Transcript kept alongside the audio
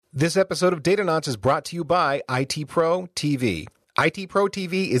This episode of Datanauts is brought to you by IT Pro TV. IT Pro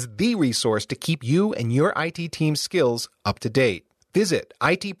TV is the resource to keep you and your IT team's skills up to date. Visit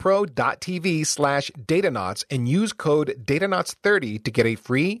itpro.tv/Datanauts and use code Datanauts30 to get a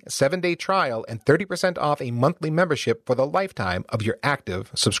free 7-day trial and 30% off a monthly membership for the lifetime of your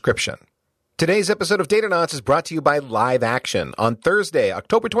active subscription. Today's episode of Datanauts is brought to you by Live Action. On Thursday,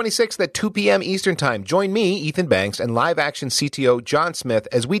 October 26th at 2 p.m. Eastern Time, join me, Ethan Banks, and Live Action CTO John Smith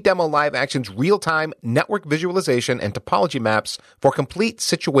as we demo Live Action's real-time network visualization and topology maps for complete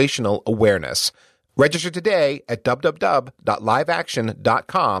situational awareness. Register today at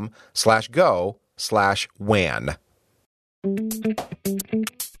www.liveaction.com/go/WAN.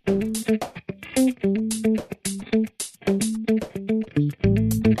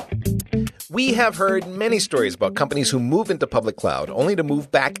 We have heard many stories about companies who move into public cloud only to move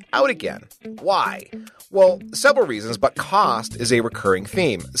back out again. Why? Well, several reasons, but cost is a recurring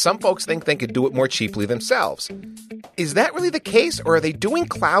theme. Some folks think they could do it more cheaply themselves. Is that really the case, or are they doing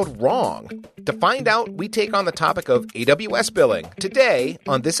cloud wrong? To find out, we take on the topic of AWS billing today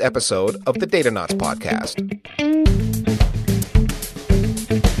on this episode of the Datanauts podcast.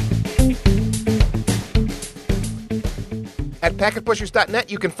 At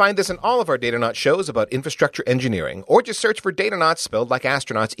packetpushers.net, you can find this and all of our Datanauts shows about infrastructure engineering, or just search for Datanauts spelled like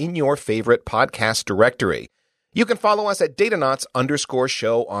astronauts in your favorite podcast directory. You can follow us at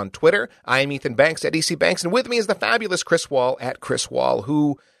Datanauts_show on Twitter. I am Ethan Banks at EC Banks, and with me is the fabulous Chris Wall at Chris Wall,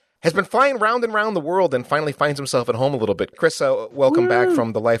 who has been flying round and round the world and finally finds himself at home a little bit. Chris, welcome back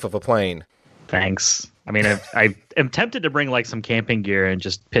from the life of a plane. Thanks. I mean, I am tempted to bring like some camping gear and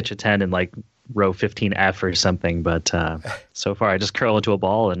just pitch a tent in like row 15F or something, but so far I just curl into a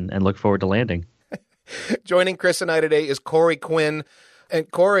ball and look forward to landing. Joining Chris and I today is Corey Quinn. And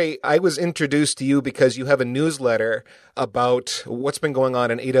Corey, I was introduced to you because you have a newsletter about what's been going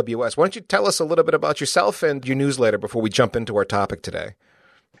on in AWS. Why don't you tell us a little bit about yourself and your newsletter before we jump into our topic today?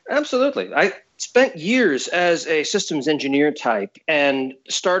 Absolutely. I spent years as a systems engineer type and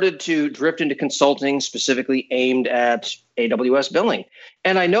started to drift into consulting specifically aimed at AWS billing.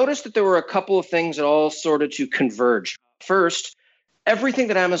 And I noticed that there were a couple of things that all started to converge. First, everything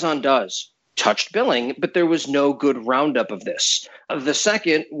that Amazon does touched billing, but there was no good roundup of this. The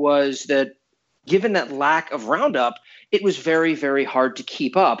second was that given that lack of roundup, it was very, very hard to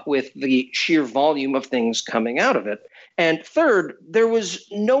keep up with the sheer volume of things coming out of it. And third, there was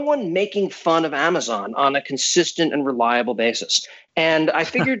no one making fun of Amazon on a consistent and reliable basis. And I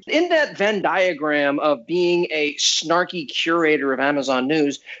figured in that Venn diagram of being a snarky curator of Amazon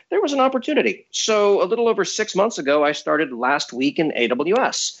news, there was an opportunity. So a little over 6 months ago, I started Last Week in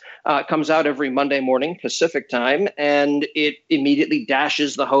AWS. It comes out every Monday morning Pacific time, and it immediately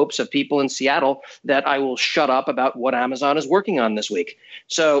dashes the hopes of people in Seattle that I will shut up about what Amazon is working on this week.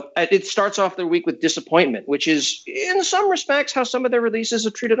 So it starts off their week with disappointment, which is in some respects how some of their releases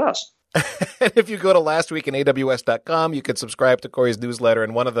have treated us. If you go to lastweekinaws.com, you can subscribe to Corey's newsletter.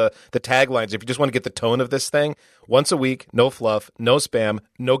 And one of the taglines, if you just want to get the tone of this thing, once a week, no fluff, no spam,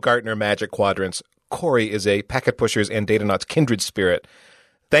 no Gartner magic quadrants. Corey is a Packet Pushers and Datanauts kindred spirit.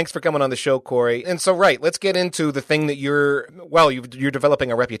 Thanks for coming on the show, Corey. And so, right, let's get into the thing that you're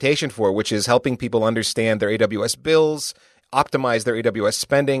developing a reputation for, which is helping people understand their AWS bills, optimize their AWS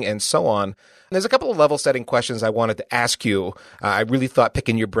spending, and so on. And there's a couple of level-setting questions I wanted to ask you. I really thought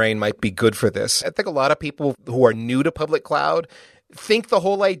picking your brain might be good for this. I think a lot of people who are new to public cloud think the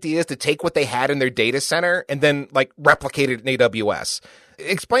whole idea is to take what they had in their data center and then, like, replicate it in AWS.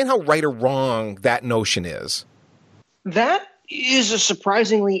 Explain how right or wrong that notion is. That is a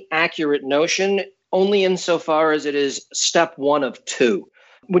surprisingly accurate notion, only insofar as it is step one of two.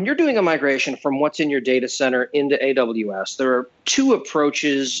 When you're doing a migration from what's in your data center into AWS, there are two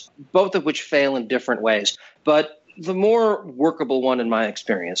approaches, both of which fail in different ways. But the more workable one in my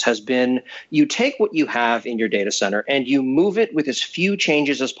experience has been you take what you have in your data center and you move it with as few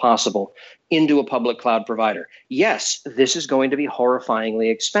changes as possible into a public cloud provider. Yes, this is going to be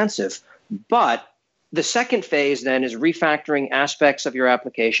horrifyingly expensive, but the second phase then is refactoring aspects of your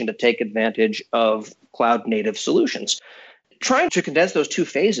application to take advantage of cloud native solutions. Trying to condense those two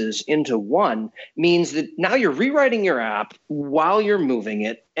phases into one means that now you're rewriting your app while you're moving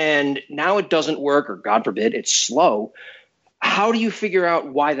it, and now it doesn't work, or God forbid, it's slow. How do you figure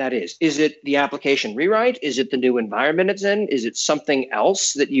out why that is? Is it the application rewrite? Is it the new environment it's in? Is it something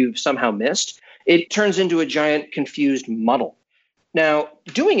else that you've somehow missed? It turns into a giant confused muddle. Now,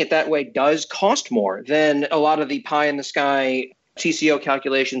 doing it that way does cost more than a lot of the pie-in-the-sky TCO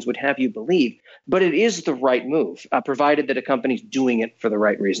calculations would have you believe, but it is the right move, provided that a company's doing it for the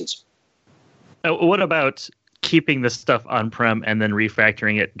right reasons. What about keeping this stuff on-prem and then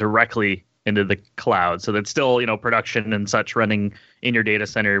refactoring it directly into the cloud. So that's still, production and such running in your data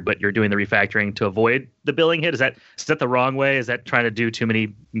center, but you're doing the refactoring to avoid the billing hit. Is that the wrong way? Is that trying to do too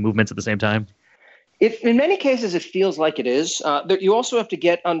many movements at the same time? In many cases, it feels like it is. You also have to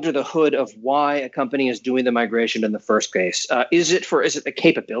get under the hood of why a company is doing the migration in the first place. Is it a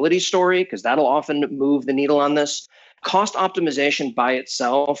capability story? Because that'll often move the needle on this. Cost optimization by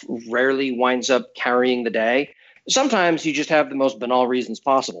itself rarely winds up carrying the day. Sometimes you just have the most banal reasons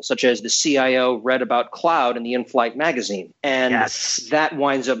possible, such as the CIO read about cloud in the in-flight magazine, and that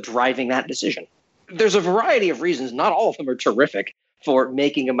winds up driving that decision. There's a variety of reasons. Not all of them are terrific for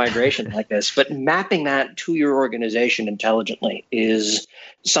making a migration like this, but mapping that to your organization intelligently is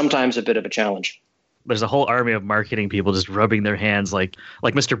sometimes a bit of a challenge. There's a whole army of marketing people just rubbing their hands like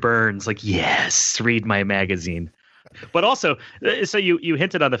Mr. Burns, like, yes, read my magazine. But also, so you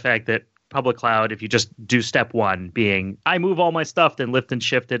hinted on the fact that public cloud, if you just do step one, being I move all my stuff, then lift and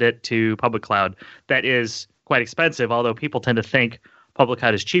shifted it to public cloud, that is quite expensive, although people tend to think public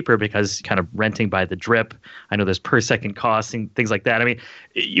cloud is cheaper because kind of renting by the drip. I know there's per second costs and things like that. I mean,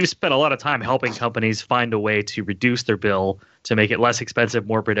 you've spent a lot of time helping companies find a way to reduce their bill to make it less expensive,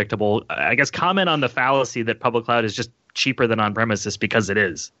 more predictable. I guess comment on the fallacy that public cloud is just cheaper than on-premises because it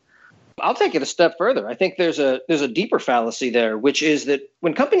is. I'll take it a step further. I think there's a deeper fallacy there, which is that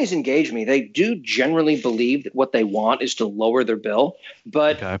when companies engage me, they do generally believe that what they want is to lower their bill.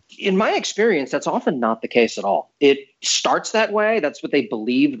 But in my experience, that's often not the case at all. It starts that way. That's what they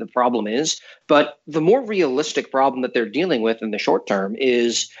believe the problem is. But the more realistic problem that they're dealing with in the short term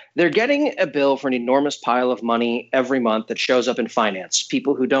is they're getting a bill for an enormous pile of money every month that shows up in finance.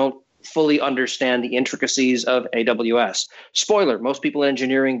 People who don't fully understand the intricacies of AWS. Spoiler, most people in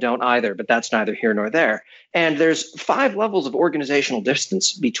engineering don't either, but that's neither here nor there. And there's 5 levels of organizational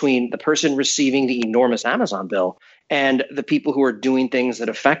distance between the person receiving the enormous Amazon bill and the people who are doing things that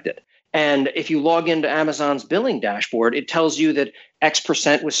affect it. And if you log into Amazon's billing dashboard, it tells you that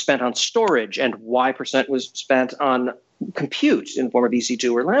X% was spent on storage and Y% was spent on compute in the form of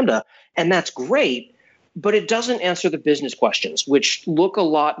EC2 or Lambda. And that's great. But it doesn't answer the business questions, which look a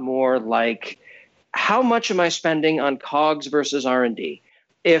lot more like, how much am I spending on COGS versus R&D?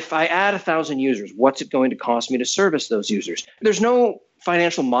 If I add 1,000 users, what's it going to cost me to service those users? There's no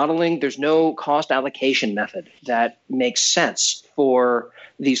financial modeling. There's no cost allocation method that makes sense for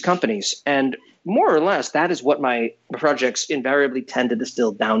these companies. And more or less, that is what my projects invariably tend to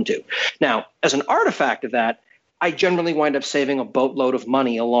distill down to. Now, as an artifact of that, I generally wind up saving a boatload of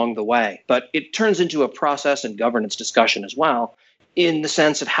money along the way, but it turns into a process and governance discussion as well, in the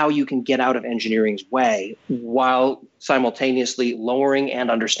sense of how you can get out of engineering's way while simultaneously lowering and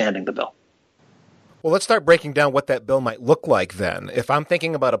understanding the bill. Well, let's start breaking down what that bill might look like then. If I'm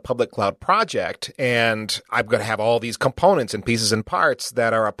thinking about a public cloud project and I'm going to have all these components and pieces and parts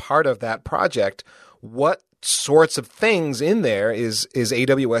that are a part of that project, what sorts of things in there is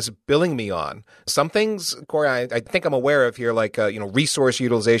AWS billing me on? Some things, Corey, I think I'm aware of here, like resource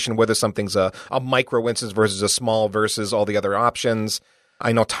utilization, whether something's a micro instance versus a small versus all the other options.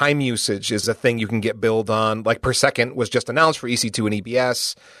 I know time usage is a thing you can get billed on, like per second was just announced for EC2 and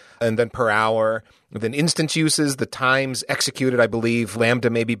EBS, and then per hour. Then instance uses, the times executed, I believe, Lambda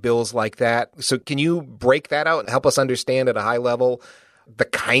maybe bills like that. So can you break that out and help us understand at a high level the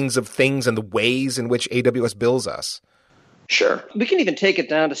kinds of things and the ways in which AWS bills us? Sure. We can even take it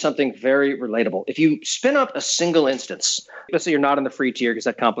down to something very relatable. If you spin up a single instance, let's say you're not in the free tier because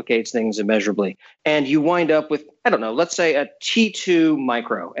that complicates things immeasurably, and you wind up with, let's say a T2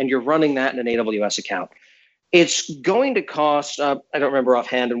 micro, and you're running that in an AWS account. It's going to cost, I don't remember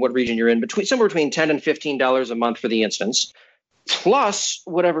offhand in what region you're in, somewhere between $10 and $15 a month for the instance, plus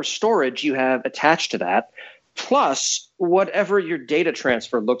whatever storage you have attached to that, plus whatever your data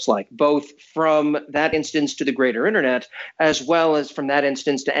transfer looks like, both from that instance to the greater internet, as well as from that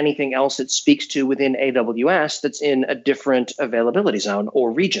instance to anything else it speaks to within AWS that's in a different availability zone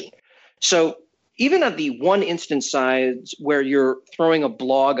or region. So even at the one instance size where you're throwing a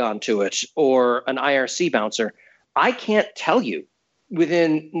blog onto it or an IRC bouncer, I can't tell you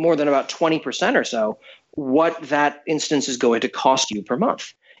within more than about 20% or so what that instance is going to cost you per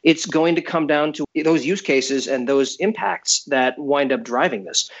month. It's going to come down to those use cases and those impacts that wind up driving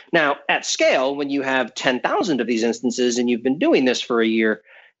this. Now, at scale, when you have 10,000 of these instances and you've been doing this for a year,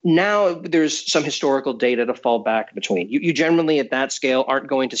 now there's some historical data to fall back between. You generally at that scale aren't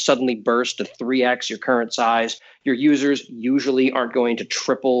going to suddenly burst to 3x your current size. Your users usually aren't going to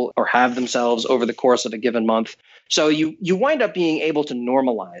triple or halve themselves over the course of a given month. So you wind up being able to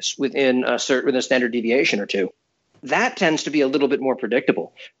normalize within a standard deviation or two. That tends to be a little bit more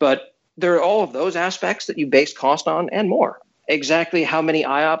predictable. But there are all of those aspects that you base cost on and more. Exactly how many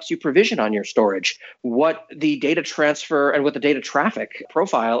IOPS you provision on your storage, what the data transfer and what the data traffic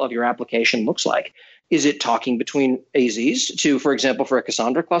profile of your application looks like. Is it talking between AZs to, for example, for a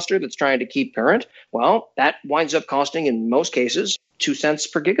Cassandra cluster that's trying to keep current? Well, that winds up costing, in most cases, 2 cents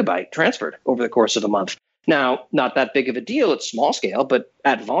per gigabyte transferred over the course of a month. Now, not that big of a deal at small scale, but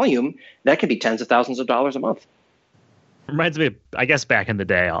at volume, that can be tens of thousands of dollars a month. Reminds me of, I guess back in the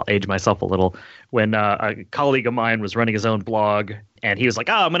day, I'll age myself a little, when a colleague of mine was running his own blog, and he was like,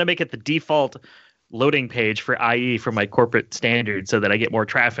 I'm going to make it the default loading page for IE for my corporate standard so that I get more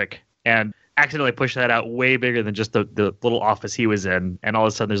traffic. And accidentally pushed that out way bigger than just the little office he was in. And all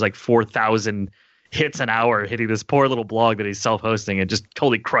of a sudden there's like 4,000 hits an hour hitting this poor little blog that he's self-hosting, and just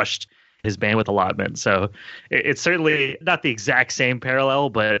totally crushed his bandwidth allotment. So it's certainly not the exact same parallel,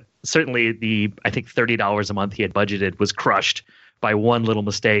 but certainly the, I think, $30 a month he had budgeted was crushed by one little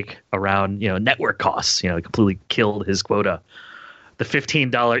mistake around, network costs. It completely killed his quota. The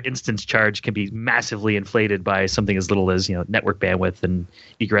 $15 instance charge can be massively inflated by something as little as, network bandwidth and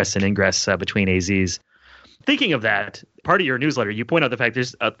egress and ingress between AZs. Thinking of that, part of your newsletter, you point out the fact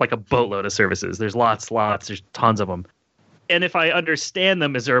there's like a boatload of services. There's lots, there's tons of them. And if I understand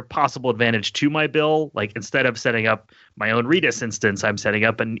them, is there a possible advantage to my bill? Like, instead of setting up my own Redis instance, I'm setting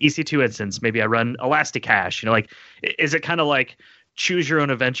up an EC2 instance. Maybe I run Elasticache. Is it kind of like choose your own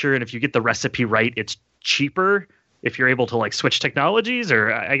adventure? And if you get the recipe right, it's cheaper if you're able to switch technologies?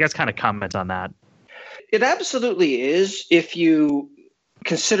 Or I guess kind of comment on that. It absolutely is, if you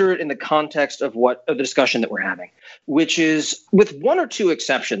consider it in the context of the discussion that we're having, which is, with one or two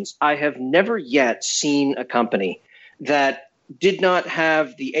exceptions, I have never yet seen a company that did not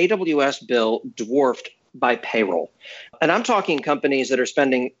have the AWS bill dwarfed by payroll. And I'm talking companies that are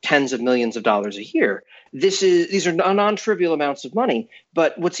spending tens of millions of dollars a year. These are non-trivial amounts of money,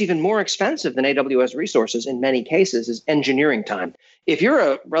 but what's even more expensive than AWS resources in many cases is engineering time. If you're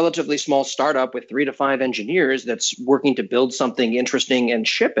a relatively small startup with 3 to 5 engineers that's working to build something interesting and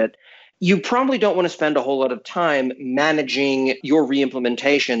ship it, you probably don't want to spend a whole lot of time managing your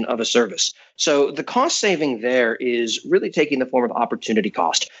reimplementation of a service. So the cost saving there is really taking the form of opportunity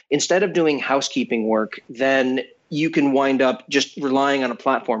cost. Instead of doing housekeeping work, then you can wind up just relying on a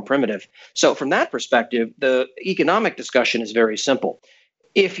platform primitive. So from that perspective, the economic discussion is very simple.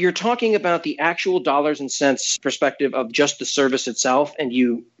 If you're talking about the actual dollars and cents perspective of just the service itself, and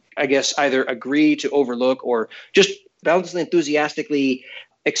you, I guess, either agree to overlook or just relatively enthusiastically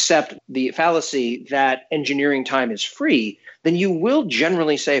accept the fallacy that engineering time is free, then you will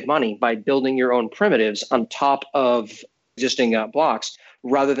generally save money by building your own primitives on top of existing blocks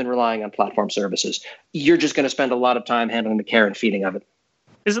rather than relying on platform services. You're just going to spend a lot of time handling the care and feeding of it.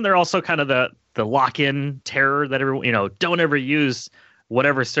 Isn't there also kind of the lock-in terror that everyone, don't ever use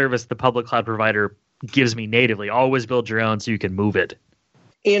whatever service the public cloud provider gives me natively. Always build your own so you can move it.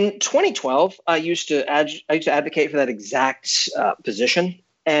 In 2012, I used to advocate for that exact position.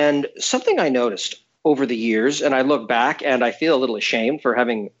 And something I noticed over the years, and I look back and I feel a little ashamed for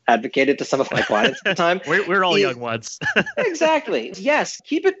having advocated to some of my clients at the time. We're all young ones. Exactly. Yes.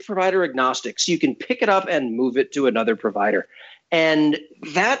 Keep it provider agnostic so you can pick it up and move it to another provider. And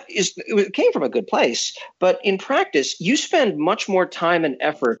it came from a good place. But in practice, you spend much more time and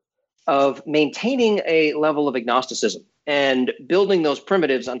effort of maintaining a level of agnosticism and building those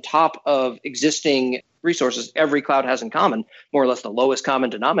primitives on top of existing resources every cloud has in common, more or less the lowest common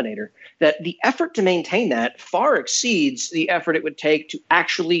denominator, that the effort to maintain that far exceeds the effort it would take to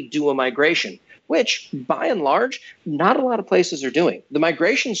actually do a migration, which, by and large, not a lot of places are doing. The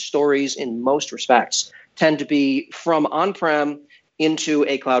migration stories, in most respects, tend to be from on-prem into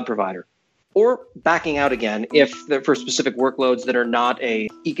a cloud provider, or backing out again if they're for specific workloads that are not a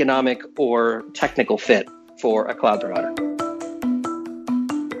economic or technical fit for a cloud provider.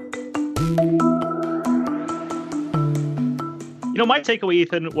 My takeaway,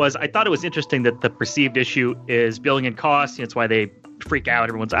 Ethan, was I thought it was interesting that the perceived issue is billing and costs. It's why they freak out.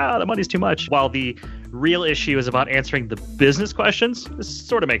 Everyone's, the money's too much. While the real issue is about answering the business questions. This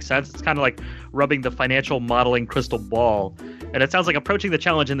sort of makes sense. It's kind of like rubbing the financial modeling crystal ball. And it sounds like approaching the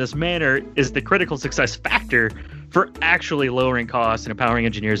challenge in this manner is the critical success factor for actually lowering costs and empowering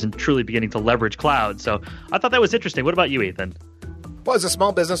engineers and truly beginning to leverage cloud. So I thought that was interesting. What about you, Ethan? Well, as a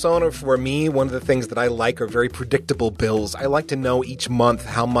small business owner, for me, one of the things that I like are very predictable bills. I like to know each month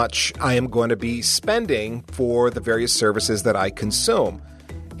how much I am going to be spending for the various services that I consume.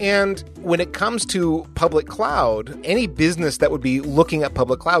 And when it comes to public cloud, any business that would be looking at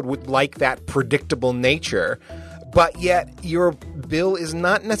public cloud would like that predictable nature. But yet your bill is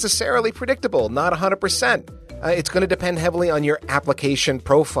not necessarily predictable, not 100%. It's going to depend heavily on your application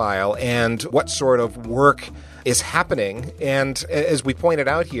profile and what sort of work is happening. And as we pointed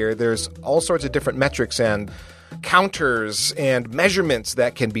out here, there's all sorts of different metrics and counters and measurements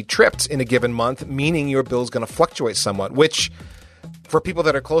that can be tripped in a given month, meaning your bill is going to fluctuate somewhat, which for people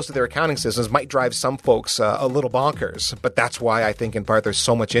that are close to their accounting systems might drive some folks a little bonkers. But that's why I think in part there's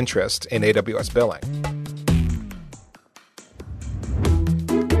so much interest in AWS billing.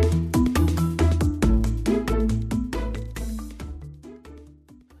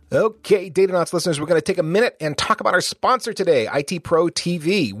 Okay, Datanauts listeners, we're going to take a minute and talk about our sponsor today, IT Pro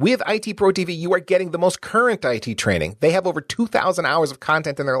TV. With IT Pro TV, you are getting the most current IT training. They have over 2,000 hours of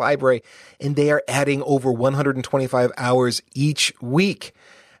content in their library, and they are adding over 125 hours each week.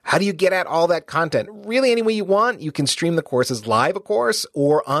 How do you get at all that content? Really, any way you want. You can stream the courses live, of course,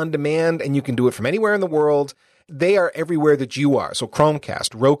 or on demand, and you can do it from anywhere in the world. They are everywhere that you are. So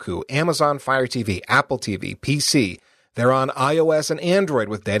Chromecast, Roku, Amazon Fire TV, Apple TV, PC. They're on iOS and Android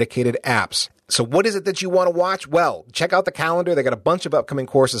with dedicated apps. So what is it that you want to watch? Well, check out the calendar. They got a bunch of upcoming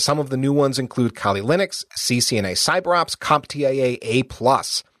courses. Some of the new ones include Kali Linux, CCNA CyberOps, CompTIA A+.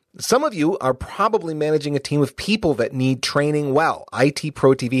 Some of you are probably managing a team of people that need training well. IT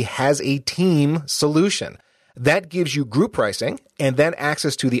Pro TV has a team solution. That gives you group pricing and then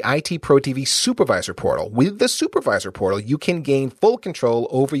access to the IT Pro TV Supervisor Portal. With the Supervisor Portal, you can gain full control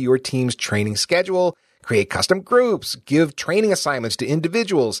over your team's training schedule, create custom groups, give training assignments to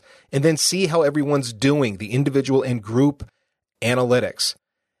individuals, and then see how everyone's doing, the individual and group analytics.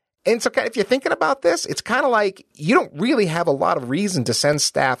 And so if you're thinking about this, it's kind of like you don't really have a lot of reason to send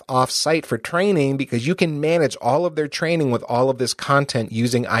staff off-site for training because you can manage all of their training with all of this content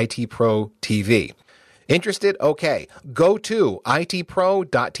using IT Pro TV. Interested? Okay. Go to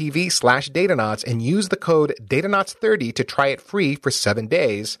itpro.tv/Datanauts and use the code Datanauts30 to try it free for 7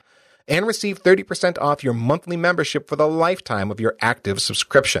 days and receive 30% off your monthly membership for the lifetime of your active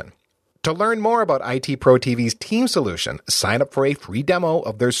subscription. To learn more about IT Pro TV's team solution, sign up for a free demo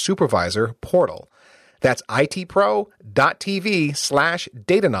of their Supervisor Portal. That's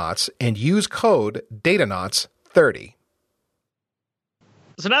itpro.tv/Datanauts and use code Datanauts30.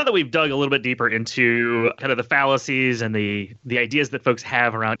 So now that we've dug a little bit deeper into kind of the fallacies and the ideas that folks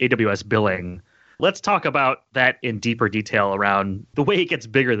have around AWS billing, let's talk about that in deeper detail around the way it gets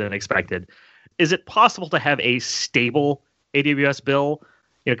bigger than expected. Is it possible to have a stable AWS bill?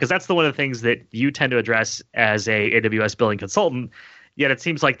 Because that's one of the things that you tend to address as a AWS billing consultant. Yet it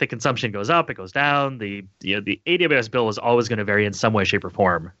seems like the consumption goes up, it goes down. The AWS bill is always going to vary in some way, shape, or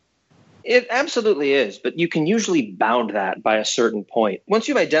form. It absolutely is, but you can usually bound that by a certain point. Once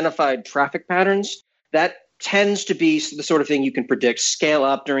you've identified traffic patterns, that tends to be the sort of thing you can predict, scale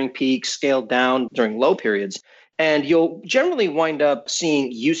up during peaks, scale down during low periods. And you'll generally wind up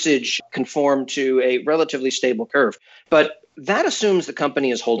seeing usage conform to a relatively stable curve. But that assumes the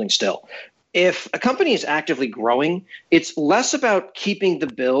company is holding still. If a company is actively growing, it's less about keeping the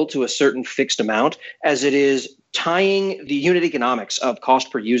bill to a certain fixed amount as it is tying the unit economics of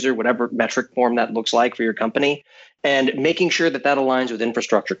cost per user, whatever metric form that looks like for your company, and making sure that that aligns with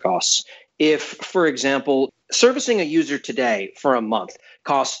infrastructure costs. If, for example, servicing a user today for a month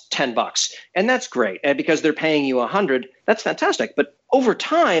costs $10, and that's great, and because they're paying you $100, that's fantastic. But over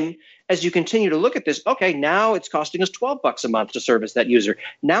time, as you continue to look at this, okay, now it's costing us $12 a month to service that user.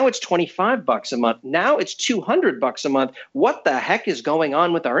 Now it's $25 a month. Now it's $200 a month. What the heck is going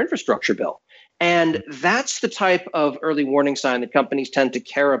on with our infrastructure bill? And that's the type of early warning sign that companies tend to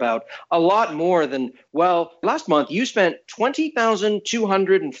care about a lot more than, well, last month you spent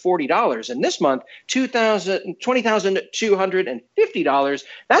 $20,240, and this month $20,250.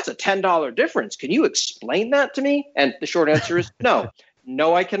 That's a $10 difference. Can you explain that to me? And the short answer is no.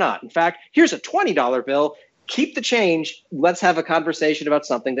 No, I cannot. In fact, here's a $20 bill. Keep the change. Let's have a conversation about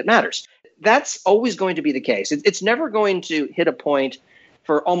something that matters. That's always going to be the case. It's never going to hit a point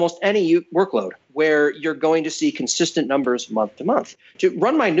for almost any workload where you're going to see consistent numbers month to month. To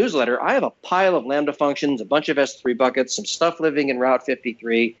run my newsletter, I have a pile of Lambda functions, a bunch of S3 buckets, some stuff living in Route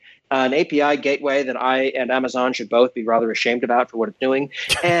 53, an API gateway that I and Amazon should both be rather ashamed about for what it's doing.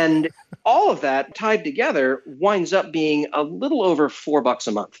 And all of that tied together winds up being a little over $4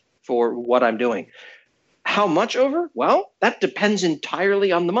 a month for what I'm doing. How much over? Well, that depends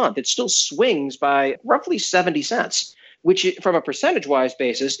entirely on the month. It still swings by roughly 70 cents, which from a percentage-wise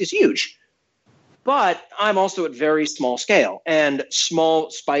basis is huge. But I'm also at very small scale, and small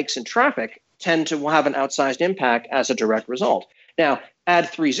spikes in traffic tend to have an outsized impact as a direct result. Now, add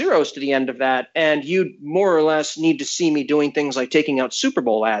 3 zeros to the end of that, and you more or less need to see me doing things like taking out Super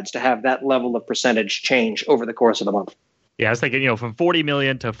Bowl ads to have that level of percentage change over the course of the month. Yeah, I was thinking, from 40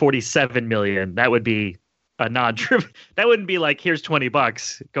 million to 47 million, that would be a non-trip. That wouldn't be like, here's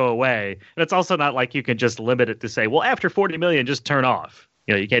 $20, go away. And it's also not like you can just limit it to say, well, after 40 million, just turn off.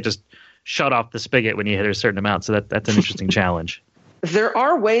 You can't just shut off the spigot when you hit a certain amount. So that's an interesting challenge. There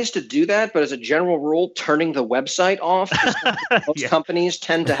are ways to do that, but as a general rule, turning the website off is something most companies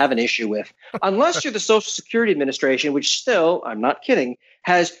tend to have an issue with. Unless you're the Social Security Administration, which still, I'm not kidding,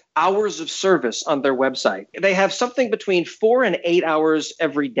 has hours of service on their website. They have something between 4 and 8 hours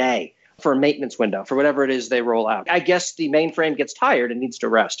every day for a maintenance window, for whatever it is they roll out. I guess the mainframe gets tired and needs to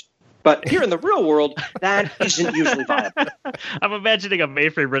rest. But here in the real world, that isn't usually viable. I'm imagining a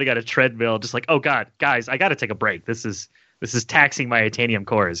mainframe running on a treadmill, just like, oh God, guys, I got to take a break. This is taxing my titanium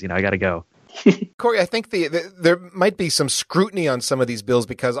cores. I got to go. Corey, I think there might be some scrutiny on some of these bills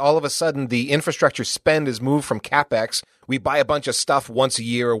because all of a sudden the infrastructure spend is moved from CapEx. We buy a bunch of stuff once a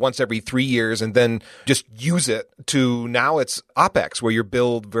year or once every 3 years and then just use it to now it's OpEx where you're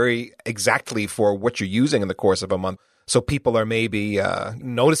billed very exactly for what you're using in the course of a month. So people are maybe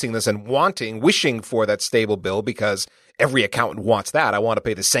noticing this and wishing for that stable bill because every accountant wants that. I want to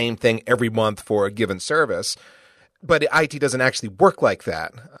pay the same thing every month for a given service. But IT doesn't actually work like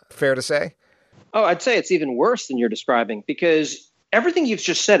that. Fair to say? Oh, I'd say it's even worse than you're describing because everything you've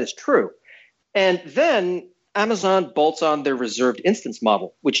just said is true. And then Amazon bolts on their reserved instance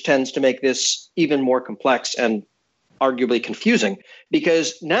model, which tends to make this even more complex and arguably confusing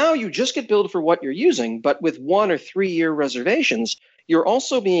because now you just get billed for what you're using, but with 1 or 3 year reservations, you're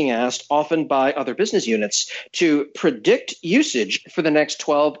also being asked, often by other business units, to predict usage for the next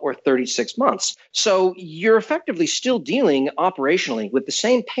 12 or 36 months. So you're effectively still dealing operationally with the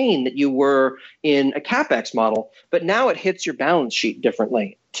same pain that you were in a CapEx model, but now it hits your balance sheet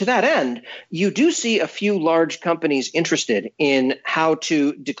differently. To that end, you do see a few large companies interested in how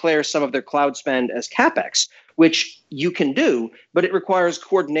to declare some of their cloud spend as CapEx, which you can do, but it requires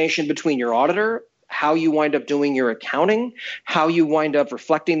coordination between your auditor, how you wind up doing your accounting, how you wind up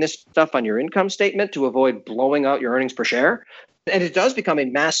reflecting this stuff on your income statement to avoid blowing out your earnings per share. And it does become a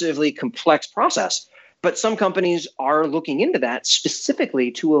massively complex process. But some companies are looking into that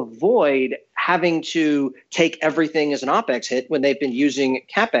specifically to avoid having to take everything as an OpEx hit when they've been using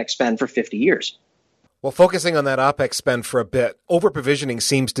CapEx spend for 50 years. Well, focusing on that OpEx spend for a bit, over-provisioning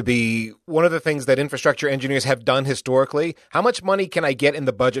seems to be one of the things that infrastructure engineers have done historically. How much money can I get in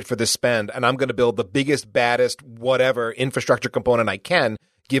the budget for this spend? And I'm going to build the biggest, baddest, whatever infrastructure component I can,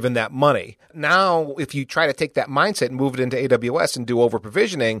 given that money. Now, if you try to take that mindset and move it into AWS and do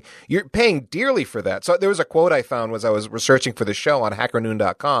over-provisioning, you're paying dearly for that. So there was a quote I found as I was researching for the show on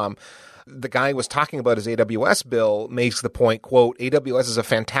hackernoon.com. The guy was talking about his AWS bill makes the point, quote, AWS is a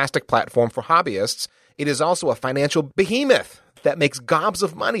fantastic platform for hobbyists. It is also a financial behemoth that makes gobs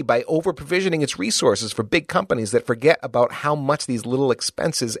of money by over-provisioning its resources for big companies that forget about how much these little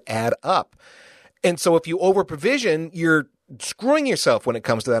expenses add up. And so if you over-provision, you're screwing yourself when it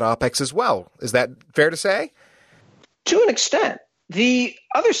comes to that OpEx as well. Is that fair to say? To an extent. The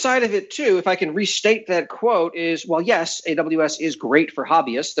other side of it, too, if I can restate that quote, is, well, yes, AWS is great for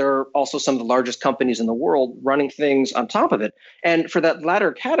hobbyists. There are also some of the largest companies in the world running things on top of it. And for that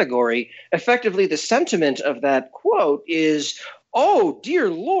latter category, effectively the sentiment of that quote is, oh, dear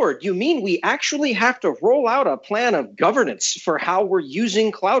Lord, you mean we actually have to roll out a plan of governance for how we're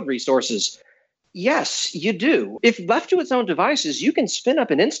using cloud resources? Yes, you do. If left to its own devices, you can spin up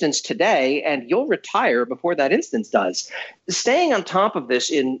an instance today and you'll retire before that instance does. Staying on top of this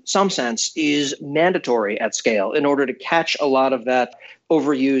in some sense is mandatory at scale in order to catch a lot of that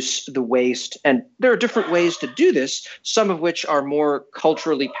overuse, the waste. And there are different ways to do this, some of which are more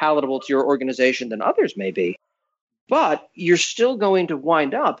culturally palatable to your organization than others may be. But you're still going to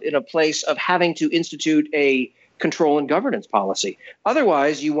wind up in a place of having to institute a control and governance policy.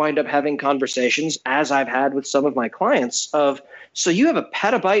 Otherwise, you wind up having conversations, as I've had with some of my clients, of, so you have 1.5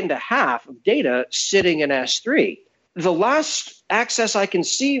 petabytes of data sitting in S3. The last access I can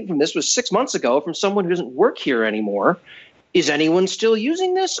see from this was 6 months ago from someone who doesn't work here anymore. Is anyone still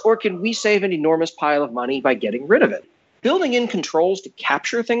using this, or can we save an enormous pile of money by getting rid of it? Building in controls to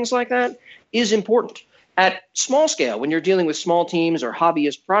capture things like that is important. At small scale, when you're dealing with small teams or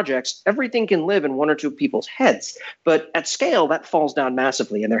hobbyist projects, everything can live in 1 or 2 people's heads. But at scale, that falls down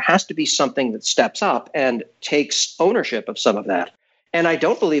massively, and there has to be something that steps up and takes ownership of some of that. And I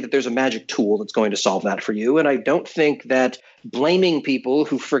don't believe that there's a magic tool that's going to solve that for you. And I don't think that blaming people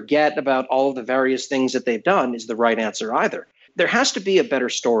who forget about all of the various things that they've done is the right answer either. There has to be a better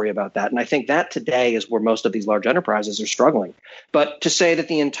story about that. And I think that today is where most of these large enterprises are struggling. But to say that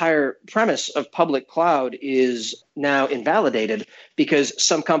the entire premise of public cloud is now invalidated because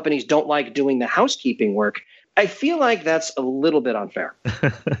some companies don't like doing the housekeeping work, I feel like that's a little bit unfair.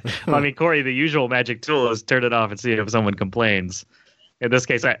 Well, I mean, Corey, the usual magic tool is turn it off and see if someone complains. In this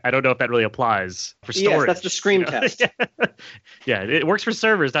case, I don't know if that really applies for storage. Yes, that's the scream test. Yeah, it works for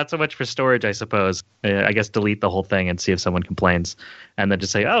servers, not so much for storage, I suppose. I guess delete the whole thing and see if someone complains. And then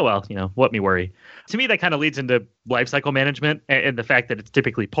just say, oh, well, what me worry. To me, that kind of leads into lifecycle management and the fact that it's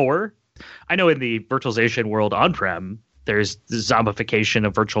typically poor. I know in the virtualization world on-prem, there's zombification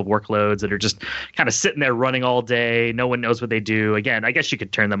of virtual workloads that are just kind of sitting there running all day. No one knows what they do. Again, I guess you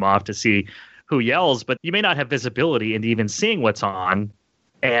could turn them off to see who yells, but you may not have visibility into even seeing what's on.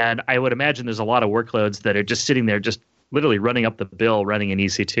 And I would imagine there's a lot of workloads that are just sitting there, just literally running up the bill, running in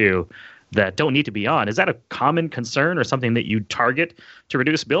EC2 that don't need to be on. Is that a common concern or something that you target to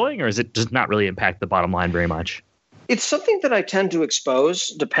reduce billing, or is it just not really impact the bottom line very much? It's something that I tend to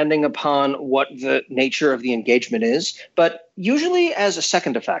expose depending upon what the nature of the engagement is, but usually as a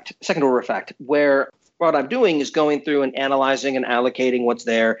second order effect, where what I'm doing is going through and analyzing and allocating what's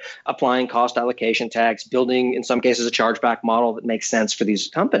there, applying cost allocation tags, building, in some cases, a chargeback model that makes sense for these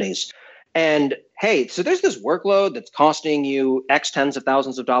companies. And hey, so there's this workload that's costing you X tens of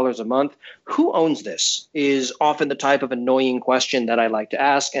thousands of dollars a month. Who owns this is often the type of annoying question that I like to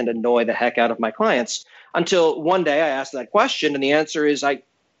ask and annoy the heck out of my clients. Until one day I ask that question and the answer is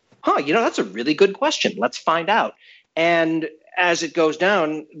that's a really good question. Let's find out. And as it goes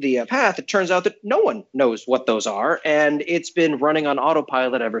down the path, it turns out that no one knows what those are, and it's been running on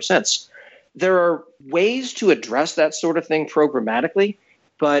autopilot ever since. There are ways to address that sort of thing programmatically,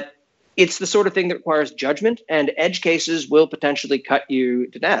 but it's the sort of thing that requires judgment, and edge cases will potentially cut you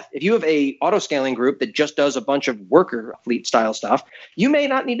to death. If you have a auto-scaling group that just does a bunch of worker fleet-style stuff, you may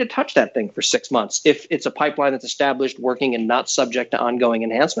not need to touch that thing for 6 months if it's a pipeline that's established, working, and not subject to ongoing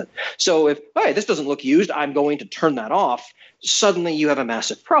enhancement. So if, hey, this doesn't look used, I'm going to turn that off, suddenly you have a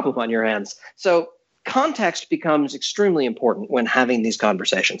massive problem on your hands. So context becomes extremely important when having these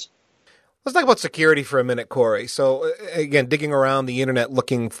conversations. Let's talk about security for a minute, Corey. So, again, digging around the internet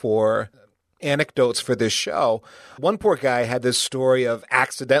looking for anecdotes for this show, one poor guy had this story of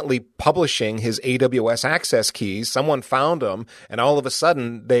accidentally publishing his AWS access keys. Someone found them, and all of a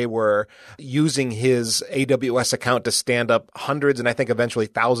sudden they were using his AWS account to stand up hundreds and I think eventually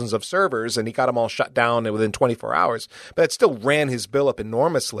thousands of servers, and he got them all shut down within 24 hours. But it still ran his bill up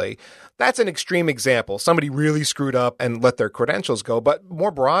enormously. That's an extreme example. Somebody really screwed up and let their credentials go. But more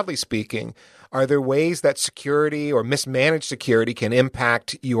broadly speaking, are there ways that security or mismanaged security can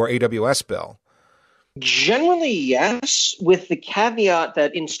impact your AWS bill? Generally, yes, with the caveat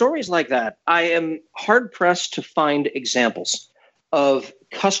that in stories like that, I am hard-pressed to find examples of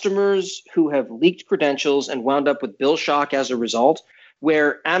customers who have leaked credentials and wound up with bill shock as a result,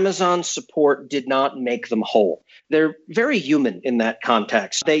 where Amazon support did not make them whole. They're very human in that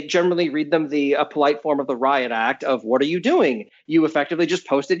context. They generally read them a polite form of the Riot Act of, what are you doing? You effectively just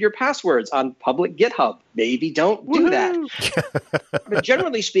posted your passwords on public GitHub. Maybe don't do that. But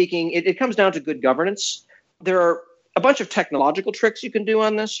generally speaking, it comes down to good governance. There are a bunch of technological tricks you can do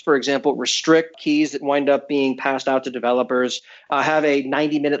on this. For example, restrict keys that wind up being passed out to developers, have a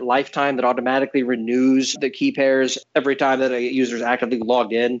 90-minute lifetime that automatically renews the key pairs every time that a user is actively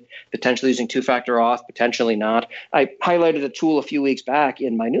logged in, potentially using two-factor auth, potentially not. I highlighted a tool a few weeks back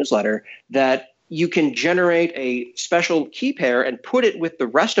in my newsletter that you can generate a special key pair and put it with the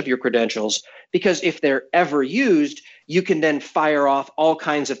rest of your credentials, because if they're ever used, you can then fire off all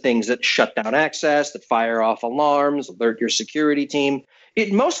kinds of things that shut down access, that fire off alarms, alert your security team.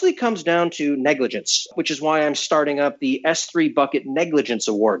 It mostly comes down to negligence, which is why I'm starting up the S3 Bucket Negligence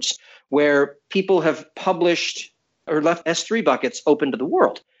Awards, where people have published or left S3 buckets open to the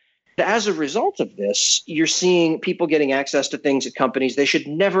world. As a result of this, you're seeing people getting access to things at companies they should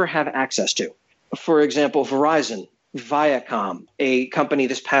never have access to. For example, Verizon, Viacom, a company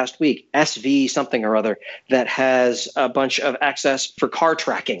this past week, SV something or other, that has a bunch of access for car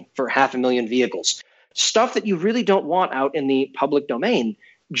tracking for 500,000 vehicles. Stuff that you really don't want out in the public domain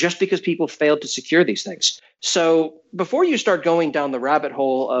just because people failed to secure these things. So before you start going down the rabbit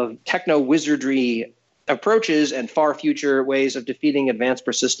hole of techno-wizardry approaches and far future ways of defeating advanced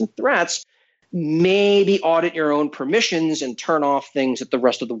persistent threats, maybe audit your own permissions and turn off things that the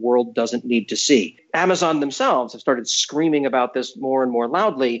rest of the world doesn't need to see. Amazon themselves have started screaming about this more and more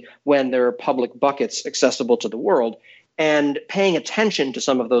loudly when there are public buckets accessible to the world. And paying attention to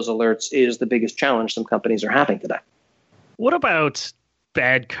some of those alerts is the biggest challenge some companies are having today. What about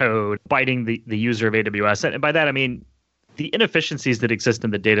bad code biting the user of AWS? And by that, I mean the inefficiencies that exist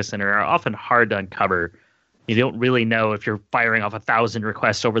in the data center are often hard to uncover. You don't really know if you're firing off 1,000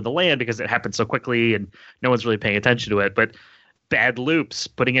 requests over the LAN because it happens so quickly and no one's really paying attention to it. But bad loops,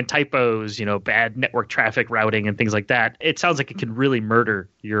 putting in typos, bad network traffic routing and things like that. It sounds like it can really murder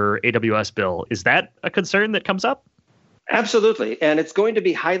your AWS bill. Is that a concern that comes up? Absolutely. And it's going to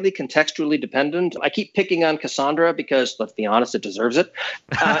be highly contextually dependent. I keep picking on Cassandra because, let's be honest, it deserves it.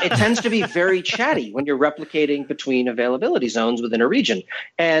 It tends to be very chatty when you're replicating between availability zones within a region.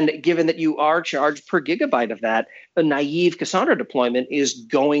 And given that you are charged per gigabyte of that, a naive Cassandra deployment is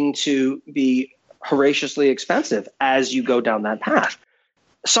going to be horaciously expensive as you go down that path.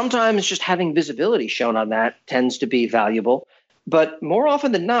 Sometimes just having visibility shown on that tends to be valuable. But more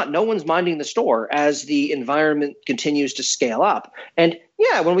often than not, no one's minding the store as the environment continues to scale up. And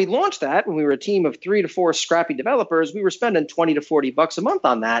yeah, when we launched that, when we were a team of 3 to 4 scrappy developers, we were spending $20 to $40 a month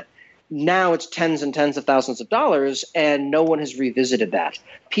on that. Now it's tens and tens of thousands of dollars, and no one has revisited that.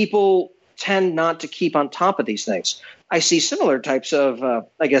 People tend not to keep on top of these things. I see similar types of,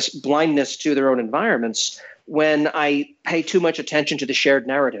 blindness to their own environments when I pay too much attention to the shared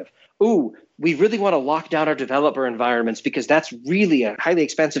narrative. Ooh, we really want to lock down our developer environments because that's really a highly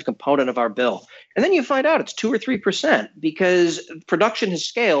expensive component of our bill. And then you find out it's 2 or 3% because production has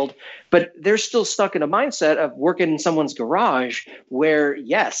scaled, but they're still stuck in a mindset of working in someone's garage where,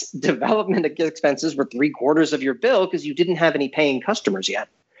 yes, development expenses were 3/4 of your bill because you didn't have any paying customers yet.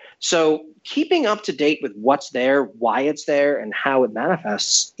 So keeping up to date with what's there, why it's there, and how it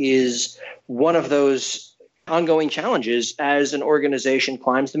manifests is one of those ongoing challenges as an organization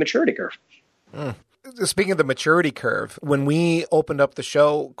climbs the maturity curve. Speaking of the maturity curve, when we opened up the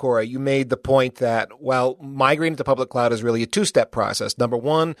show, Corey, you made the point that, migrating to public cloud is really a 2-step process. Number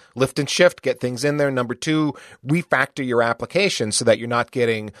 1, lift and shift, get things in there. Number 2, refactor your application so that you're not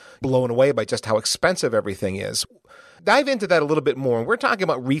getting blown away by just how expensive everything is. Dive into that a little bit more. We're talking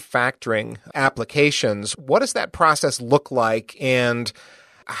about refactoring applications. What does that process look like, and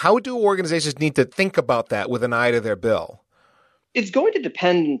how do organizations need to think about that with an eye to their bill? It's going to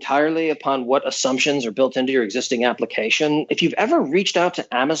depend entirely upon what assumptions are built into your existing application. If you've ever reached out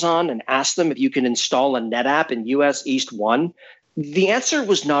to Amazon and asked them if you can install a NetApp in US East 1, the answer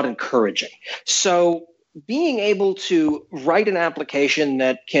was not encouraging. So being able to write an application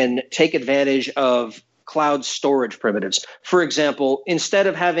that can take advantage of cloud storage primitives. For example, instead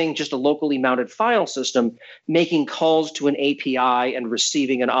of having just a locally mounted file system, making calls to an API and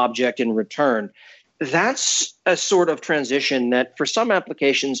receiving an object in return. That's a sort of transition that for some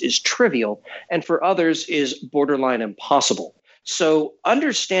applications is trivial and for others is borderline impossible. So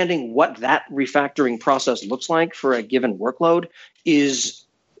understanding what that refactoring process looks like for a given workload is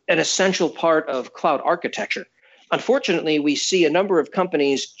an essential part of cloud architecture. Unfortunately, we see a number of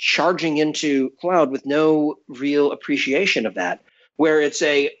companies charging into cloud with no real appreciation of that, where it's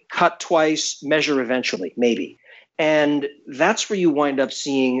a cut twice, measure eventually, maybe. And that's where you wind up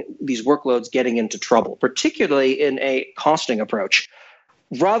seeing these workloads getting into trouble, particularly in a costing approach.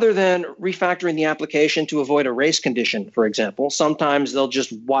 Rather than refactoring the application to avoid a race condition, for example, sometimes they'll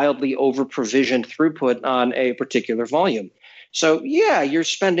just wildly over-provision throughput on a particular volume. So yeah, you're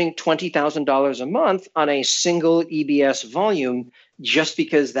spending $20,000 a month on a single EBS volume just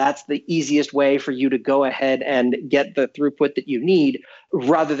because that's the easiest way for you to go ahead and get the throughput that you need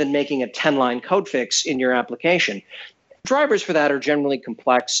rather than making a 10-line code fix in your application. Drivers for that are generally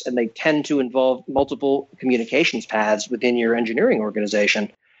complex, and they tend to involve multiple communications paths within your engineering organization.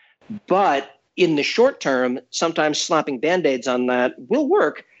 But in the short term, sometimes slapping Band-Aids on that will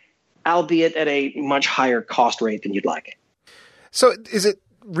work, albeit at a much higher cost rate than you'd like. So is it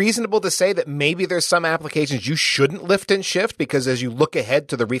reasonable to say that maybe there's some applications you shouldn't lift and shift because as you look ahead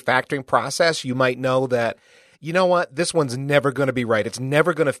to the refactoring process, you might know that, you know what, this one's never going to be right. It's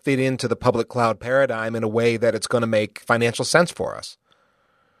never going to fit into the public cloud paradigm in a way that it's going to make financial sense for us?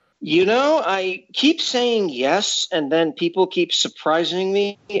 You know, I keep saying yes, and then people keep surprising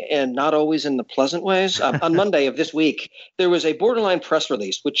me, and not always in the pleasant ways. On Monday of this week, there was a borderline press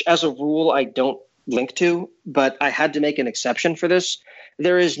release, which as a rule I don't link to, but I had to make an exception for this.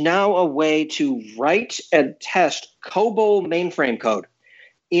 There is now a way to write and test COBOL mainframe code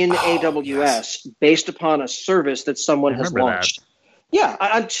in AWS based upon a service that someone has launched. Yeah,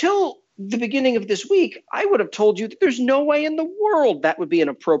 until the beginning of this week, I would have told you that there's no way in the world that would be an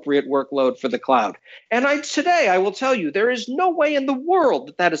appropriate workload for the cloud. And today I will tell you there is no way in the world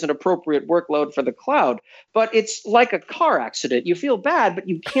that that is an appropriate workload for the cloud. But it's like a car accident. You feel bad, but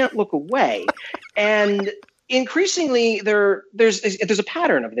you can't look away. And increasingly, there's a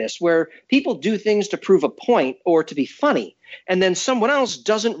pattern of this where people do things to prove a point or to be funny. And then someone else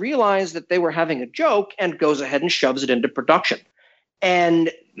doesn't realize that they were having a joke and goes ahead and shoves it into production.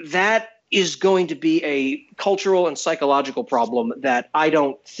 And that is going to be a cultural and psychological problem that I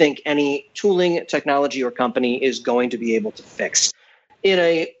don't think any tooling, technology, or company is going to be able to fix. In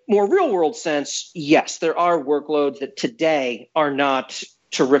a more real-world sense, yes, there are workloads that today are not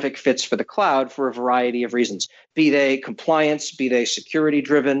terrific fits for the cloud for a variety of reasons, be they compliance, be they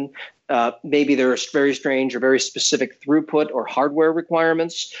security-driven, maybe there are very strange or very specific throughput or hardware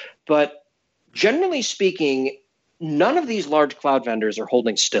requirements. But generally speaking, none of these large cloud vendors are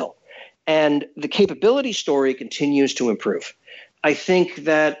holding still. And the capability story continues to improve. I think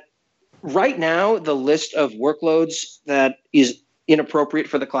that right now, the list of workloads that is inappropriate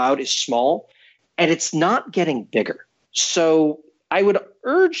for the cloud is small, and it's not getting bigger. So I would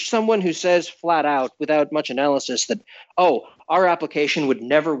urge someone who says flat out, without much analysis, that, oh, our application would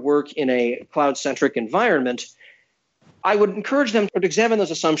never work in a cloud-centric environment. I would encourage them to examine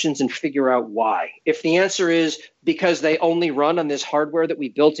those assumptions and figure out why. If the answer is because they only run on this hardware that we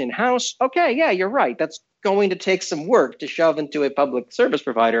built in-house, okay, yeah, you're right. That's going to take some work to shove into a public service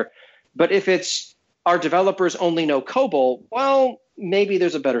provider. But if it's our developers only know COBOL, well, maybe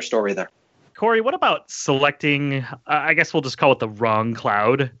there's a better story there. Corey, what about selecting, I guess we'll just call it the wrong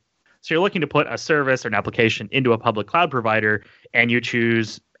cloud? So you're looking to put a service or an application into a public cloud provider, and you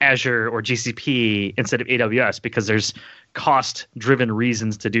choose Azure or GCP instead of AWS because there's cost-driven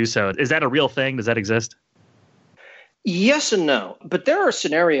reasons to do so. Is that a real thing? Does that exist? Yes and no. But there are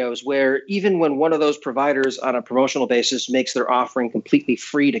scenarios where even when one of those providers on a promotional basis makes their offering completely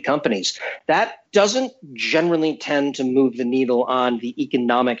free to companies, that doesn't generally tend to move the needle on the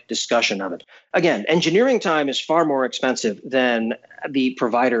economic discussion of it. Again, engineering time is far more expensive than the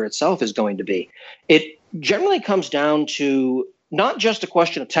provider itself is going to be. It generally comes down to not just a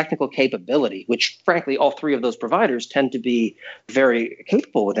question of technical capability, which frankly all three of those providers tend to be very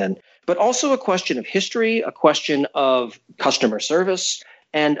capable within, but also a question of history, a question of customer service,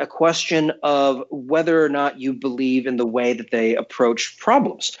 and a question of whether or not you believe in the way that they approach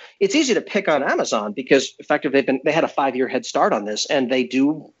problems. It's easy to pick on Amazon because effectively they had a 5-year head start on this, and they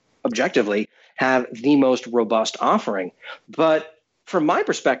do objectively have the most robust offering. But from my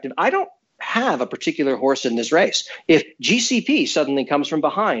perspective, I don't have a particular horse in this race. If GCP suddenly comes from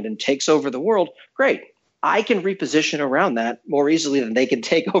behind and takes over the world, great. I can reposition around that more easily than they can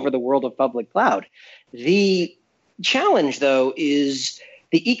take over the world of public cloud. The challenge, though, is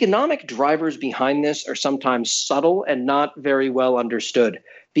the economic drivers behind this are sometimes subtle and not very well understood.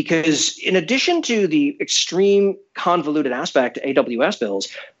 Because in addition to the extreme convoluted aspect to AWS bills,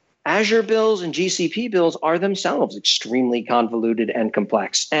 Azure bills and GCP bills are themselves extremely convoluted and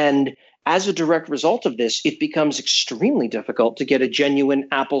complex. And as a direct result of this, it becomes extremely difficult to get a genuine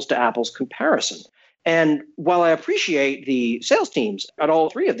apples-to-apples comparison. And while I appreciate the sales teams at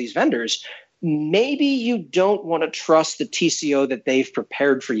all three of these vendors, maybe you don't want to trust the TCO that they've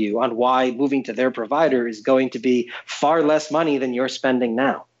prepared for you on why moving to their provider is going to be far less money than you're spending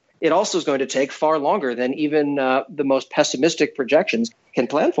now. It also is going to take far longer than even the most pessimistic projections can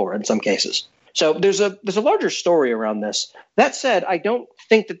plan for in some cases. So there's a larger story around this. That said, I don't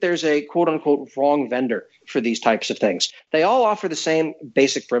think that there's a quote-unquote wrong vendor for these types of things. They all offer the same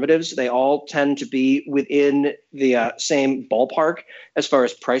basic primitives. They all tend to be within the same ballpark as far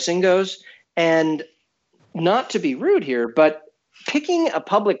as pricing goes. And not to be rude here, but picking a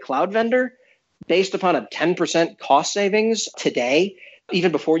public cloud vendor based upon a 10% cost savings today,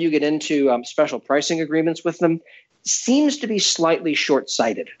 even before you get into special pricing agreements with them, seems to be slightly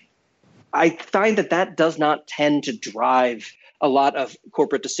short-sighted. I find that does not tend to drive a lot of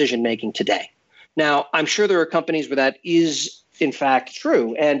corporate decision-making today. Now, I'm sure there are companies where that is, in fact,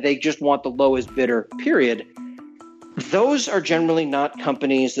 true, and they just want the lowest bidder, period. Those are generally not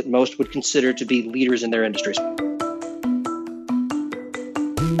companies that most would consider to be leaders in their industries.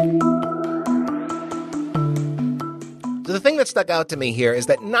 The thing that stuck out to me here is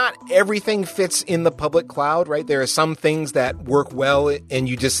that not everything fits in the public cloud, right? There are some things that work well, and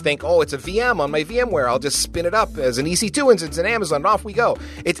you just think, oh, it's a VM on my VMware. I'll just spin it up as an EC2 instance in Amazon, and off we go.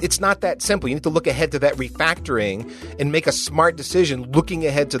 It's not that simple. You need to look ahead to that refactoring and make a smart decision looking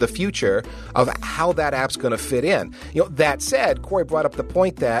ahead to the future of how that app's going to fit in. That said, Corey brought up the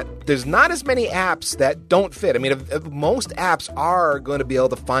point that there's not as many apps that don't fit. I mean, most apps are going to be able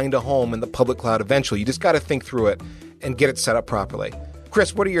to find a home in the public cloud eventually. You just got to think through it and get it set up properly.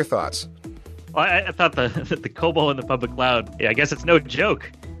 Chris, what are your thoughts? Well, I thought the COBOL in the public cloud, I guess it's no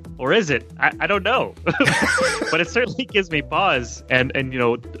joke. Or is it? I don't know. But it certainly gives me pause and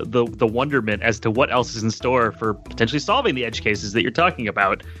the wonderment as to what else is in store for potentially solving the edge cases that you're talking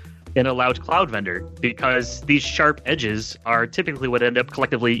about in a loud cloud vendor. Because these sharp edges are typically what end up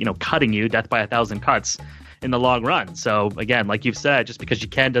collectively, cutting you, death by 1,000 cuts. in the long run. So again, like you've said, just because you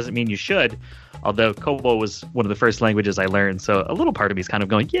can doesn't mean you should. Although COBOL was one of the first languages I learned, so a little part of me is kind of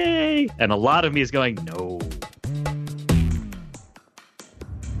going, yay! And a lot of me is going, no.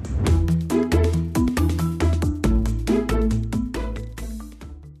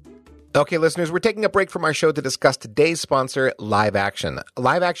 Okay, listeners, we're taking a break from our show to discuss today's sponsor, LiveAction.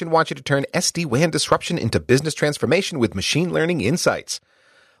 LiveAction wants you to turn SD-WAN disruption into business transformation with machine learning insights.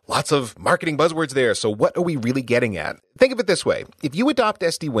 Lots of marketing buzzwords there, so what are we really getting at? Think of it this way. If you adopt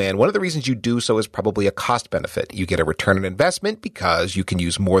SD-WAN, one of the reasons you do so is probably a cost benefit. You get a return on investment because you can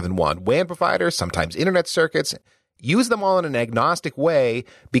use more than one WAN provider, sometimes internet circuits. Use them all in an agnostic way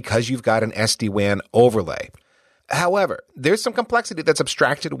because you've got an SD-WAN overlay. However, there's some complexity that's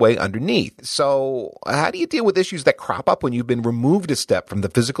abstracted away underneath. So how do you deal with issues that crop up when you've been removed a step from the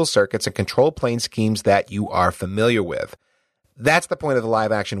physical circuits and control plane schemes that you are familiar with? That's the point of the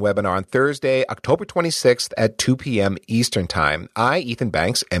LiveAction webinar on Thursday, October 26th at 2 p.m. Eastern Time. I, Ethan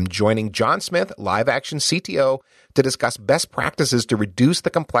Banks, am joining John Smith, LiveAction CTO, to discuss best practices to reduce the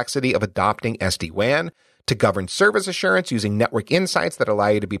complexity of adopting SD-WAN, to govern service assurance using network insights that allow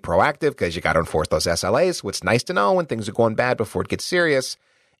you to be proactive because you got to enforce those SLAs, so it's nice to know when things are going bad before it gets serious,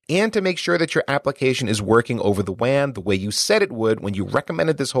 and to make sure that your application is working over the WAN the way you said it would when you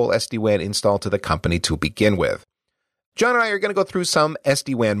recommended this whole SD-WAN install to the company to begin with. John and I are going to go through some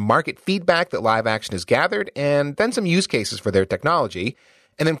SD-WAN market feedback that LiveAction has gathered, and then some use cases for their technology.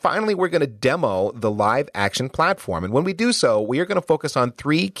 And then finally, we're going to demo the LiveAction platform. And when we do so, we are going to focus on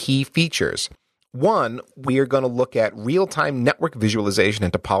 3 key features. One, we are going to look at real-time network visualization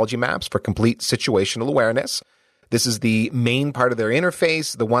and topology maps for complete situational awareness. This is the main part of their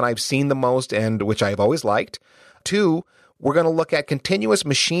interface, the one I've seen the most and which I've always liked. 2, we're going to look at continuous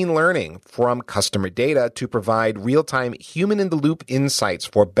machine learning from customer data to provide real-time human-in-the-loop insights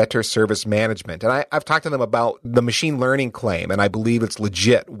for better service management. And I've talked to them about the machine learning claim, and I believe it's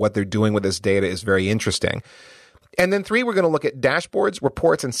legit. What they're doing with this data is very interesting. And then 3, we're going to look at dashboards,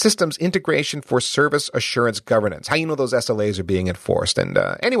 reports, and systems integration for service assurance governance, how you know those SLAs are being enforced. And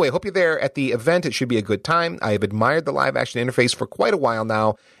anyway, hope you're there at the event. It should be a good time. I have admired the LiveAction interface for quite a while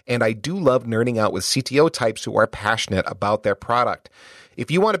now, and I do love nerding out with CTO types who are passionate about their product. If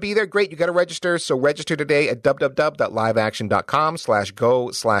you want to be there, great. You got to register. So register today at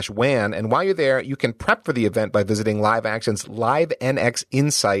www.liveaction.com/go/WAN. And while you're there, you can prep for the event by visiting LiveAction's LiveNX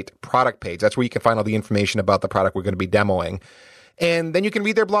Insight product page. That's where you can find all the information about the product we're going to be demoing. And then you can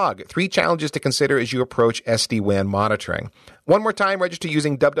read their blog, 3 challenges to consider as you approach SD-WAN monitoring. One more time, register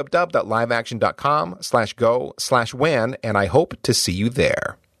using www.liveaction.com/go/WAN, and I hope to see you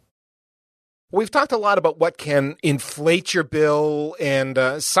there. We've talked a lot about what can inflate your bill and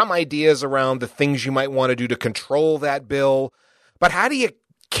some ideas around the things you might want to do to control that bill. But how do you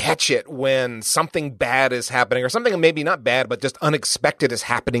catch it when something bad is happening, or something maybe not bad, but just unexpected is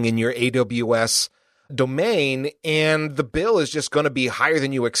happening in your AWS domain, and the bill is just going to be higher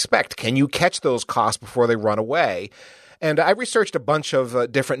than you expect? Can you catch those costs before they run away? And I researched a bunch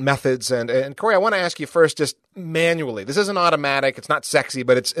of different methods. And Corey, I want to ask you first, just manually. This isn't automatic. It's not sexy,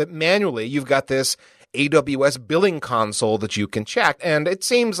 but it's manually. You've got this AWS billing console that you can check. And it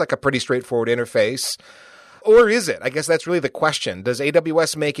seems like a pretty straightforward interface. Or is it? I guess that's really the question. Does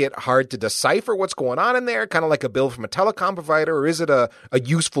AWS make it hard to decipher what's going on in there, kind of like a bill from a telecom provider? Or is it a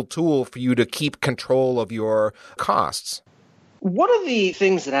useful tool for you to keep control of your costs? One of the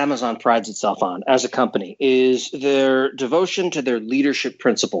things that Amazon prides itself on as a company is their devotion to their leadership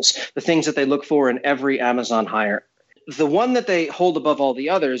principles, the things that they look for in every Amazon hire. The one that they hold above all the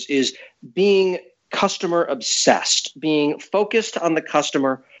others is being customer obsessed, being focused on the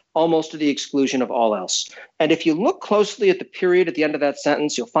customer almost to the exclusion of all else. And if you look closely at the period at the end of that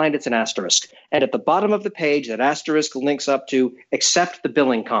sentence, you'll find it's an asterisk. And at the bottom of the page, that asterisk links up to accept the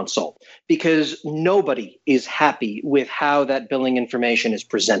billing console, because nobody is happy with how that billing information is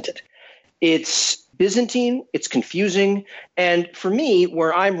presented. It's Byzantine, it's confusing. And for me,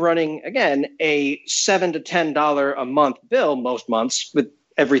 where I'm running, again, a $7 to $10 a month bill most months with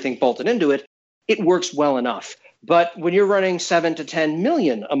everything bolted into it, it works well enough. But when you're running 7 to 10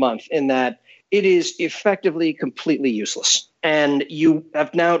 million a month in that, it is effectively completely useless. And you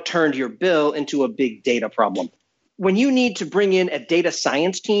have now turned your bill into a big data problem. When you need to bring in a data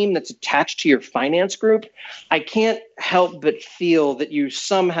science team that's attached to your finance group, I can't help but feel that you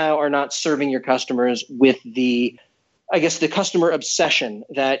somehow are not serving your customers with the customer obsession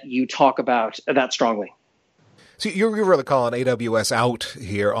that you talk about that strongly. So you're really calling AWS out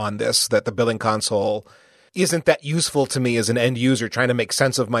here on this, that the billing console isn't that useful to me as an end user trying to make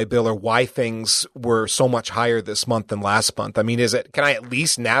sense of my bill or why things were so much higher this month than last month. I mean, can I at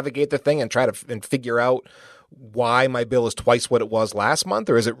least navigate the thing and try to figure out why my bill is twice what it was last month,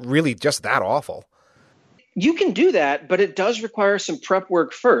 or is it really just that awful? You can do that, but it does require some prep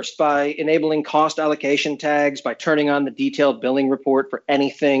work first by enabling cost allocation tags, by turning on the detailed billing report for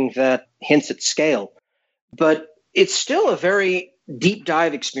anything that hints at scale. But it's still a very deep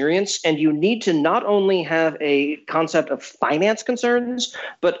dive experience, and you need to not only have a concept of finance concerns,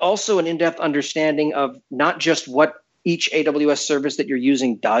 but also an in-depth understanding of not just what each AWS service that you're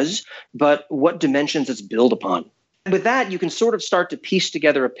using does, but what dimensions it's built upon. With that, you can sort of start to piece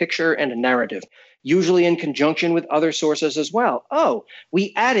together a picture and a narrative, usually in conjunction with other sources as well. Oh,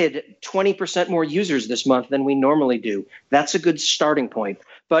 we added 20% more users this month than we normally do. That's a good starting point.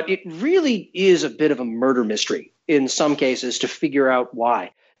 But it really is a bit of a murder mystery in some cases to figure out why.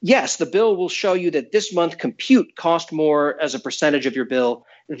 Yes, the bill will show you that this month compute cost more as a percentage of your bill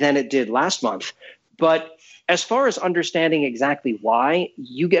than it did last month. But as far as understanding exactly why,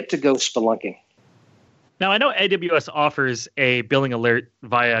 you get to go spelunking. Now, I know AWS offers a billing alert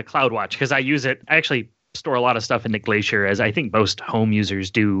via CloudWatch because I use it. I actually store a lot of stuff into Glacier, as I think most home users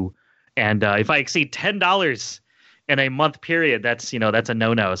do. And if I exceed $10 in a month period, that's a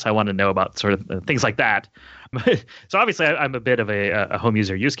no-no. So I want to know about sort of things like that. So obviously, I'm a bit of a home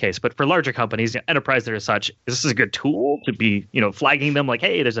user use case. But for larger companies, enterprise that are such, this is a good tool to be flagging them like,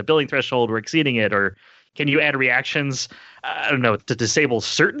 hey, there's a billing threshold, we're exceeding it, or can you add reactions, I don't know, to disable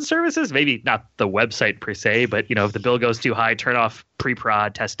certain services? Maybe not the website per se, but, if the bill goes too high, turn off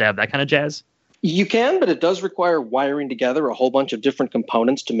pre-prod, test dev, that kind of jazz? You can, but it does require wiring together a whole bunch of different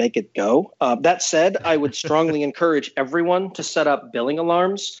components to make it go. That said, I would strongly encourage everyone to set up billing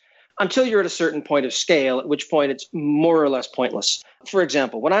alarms until you're at a certain point of scale, at which point it's more or less pointless. For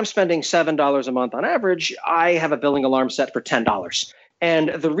example, when I'm spending $7 a month on average, I have a billing alarm set for $10. And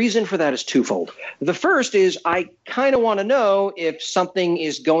the reason for that is twofold. The first is I kind of want to know if something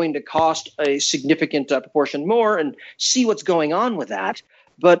is going to cost a significant proportion more and see what's going on with that.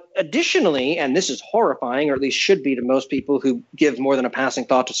 But additionally, and this is horrifying, or at least should be to most people who give more than a passing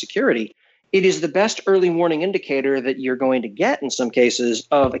thought to security, it is the best early warning indicator that you're going to get in some cases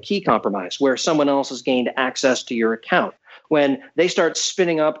of a key compromise where someone else has gained access to your account. When they start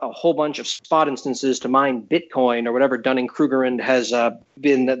spinning up a whole bunch of spot instances to mine Bitcoin or whatever Dunning-Kruger has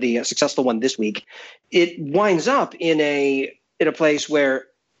been the successful one this week, it winds up in a place where,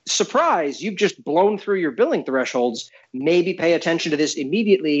 surprise, you've just blown through your billing thresholds. Maybe pay attention to this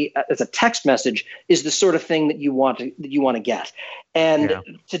immediately as a text message is the sort of thing that you want to get. And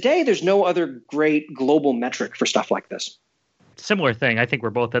Today, there's no other great global metric for stuff like this. Similar thing. I think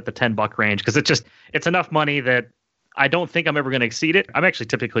we're both at the $10 range because it's enough money that I don't think I'm ever going to exceed it. I'm actually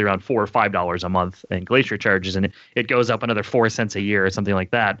typically around $4 or $5 a month in Glacier charges, and it goes up another 4 cents a year or something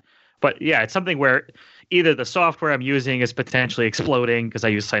like that. But yeah, it's something where either the software I'm using is potentially exploding because I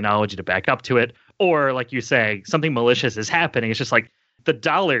use Synology to back up to it, or like you say, something malicious is happening. It's just like the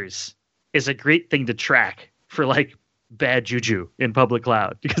dollars is a great thing to track for like bad juju in public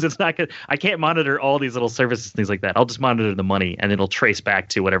cloud because it's not good. I can't monitor all these little services, things like that. I'll just monitor the money and it'll trace back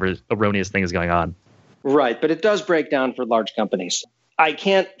to whatever erroneous thing is going on. Right, but it does break down for large companies. I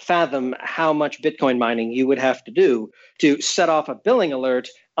can't fathom how much Bitcoin mining you would have to do to set off a billing alert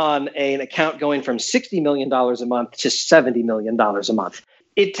on an account going from $60 million a month to $70 million a month.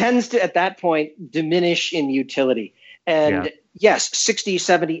 It tends to, at that point, diminish in utility. And yes, $60,000,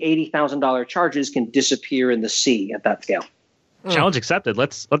 $70,000, $80,000 charges can disappear in the sea at that scale. Challenge accepted.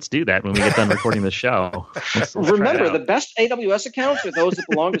 Let's do that when we get done recording the show. Let's Remember, the best AWS accounts are those that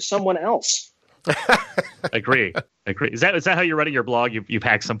belong to someone else. Agree. Is that how you're running your blog? You've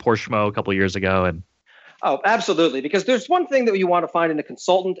hacked some poor schmo a couple of years ago, and oh, absolutely. Because there's one thing that you want to find in a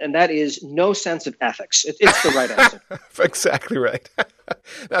consultant, and that is no sense of ethics. It's the right answer. Exactly right.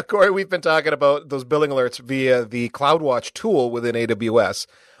 Now, Corey, we've been talking about those billing alerts via the CloudWatch tool within AWS.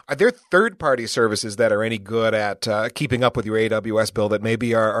 Are there third-party services that are any good at keeping up with your AWS bill that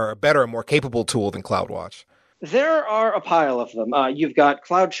maybe are a better and more capable tool than CloudWatch? There are a pile of them. You've got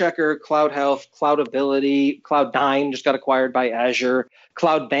Cloud Checker, Cloud Health, Cloudability, Cloud9 just got acquired by Azure,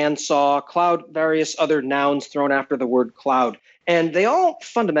 Cloud Bandsaw, Cloud various other nouns thrown after the word cloud. And they all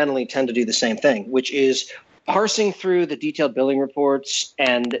fundamentally tend to do the same thing, which is parsing through the detailed billing reports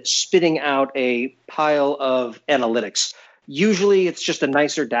and spitting out a pile of analytics. Usually it's just a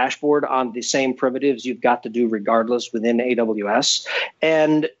nicer dashboard on the same primitives you've got to do regardless within AWS.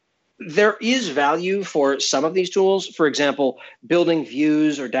 And there is value for some of these tools. For example, building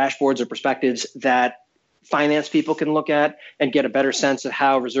views or dashboards or perspectives that finance people can look at and get a better sense of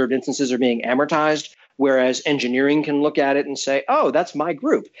how reserved instances are being amortized whereas engineering can look at it and say, oh, that's my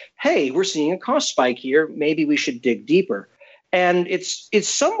group. Hey, we're seeing a cost spike here. Maybe we should dig deeper. And it's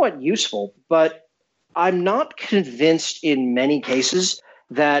somewhat useful, but I'm not convinced in many cases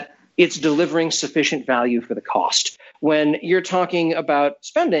that it's delivering sufficient value for the cost. When you're talking about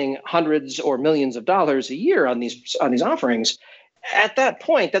spending hundreds or millions of dollars a year on these offerings, at that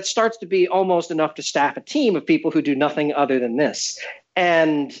point, that starts to be almost enough to staff a team of people who do nothing other than this.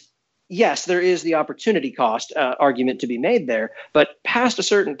 And yes, there is the opportunity cost argument to be made there, but past a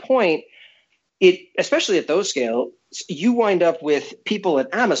certain point, especially at those scales, you wind up with people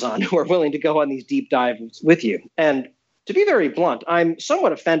at Amazon who are willing to go on these deep dives with you. And to be very blunt, I'm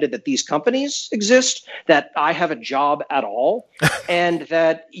somewhat offended that these companies exist, that I have a job at all, and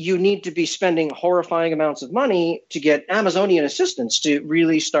that you need to be spending horrifying amounts of money to get Amazonian assistance to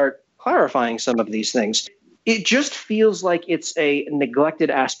really start clarifying some of these things. It just feels like it's a neglected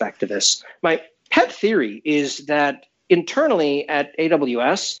aspect of this. My pet theory is that internally at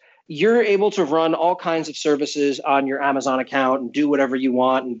AWS, you're able to run all kinds of services on your Amazon account and do whatever you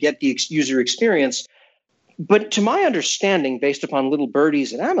want and get the user experience. But to my understanding, based upon little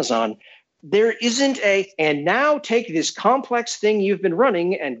birdies at Amazon, there isn't and now take this complex thing you've been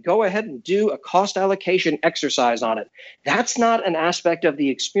running and go ahead and do a cost allocation exercise on it. That's not an aspect of the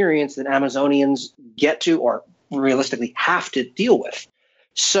experience that Amazonians get to or realistically have to deal with.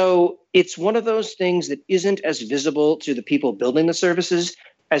 So it's one of those things that isn't as visible to the people building the services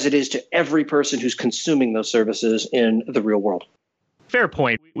as it is to every person who's consuming those services in the real world. Fair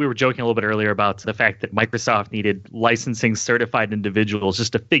point. We were joking a little bit earlier about the fact that Microsoft needed licensing certified individuals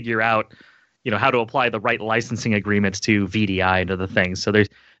just to figure out, how to apply the right licensing agreements to VDI and other things. So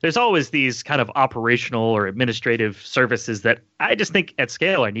there's always these kind of operational or administrative services that I just think at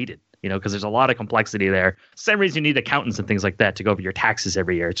scale are needed, because there's a lot of complexity there. Same reason you need accountants and things like that to go over your taxes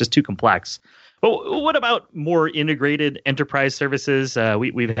every year. It's just too complex. But what about more integrated enterprise services?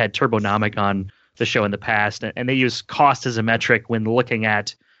 We've had Turbonomic on the show in the past, and they use cost as a metric when looking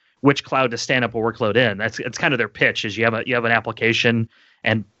at which cloud to stand up a workload in. It's kind of their pitch is you have an application,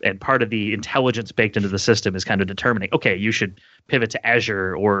 and part of the intelligence baked into the system is kind of determining, okay, you should pivot to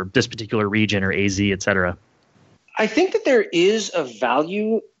Azure or this particular region or AZ, et cetera. I think that there is a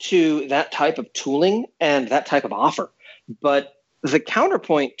value to that type of tooling and that type of offer, but the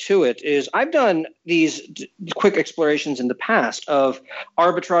counterpoint to it is I've done these quick explorations in the past of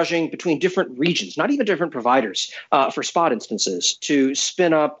arbitraging between different regions, not even different providers, for spot instances to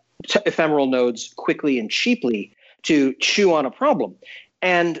spin up ephemeral nodes quickly and cheaply to chew on a problem.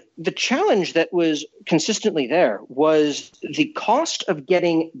 And the challenge that was consistently there was the cost of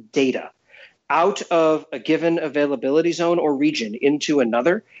getting data out of a given availability zone or region into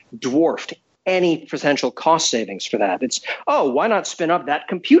another dwarfed any potential cost savings for that. It's, why not spin up that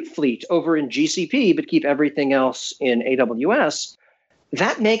compute fleet over in GCP, but keep everything else in AWS?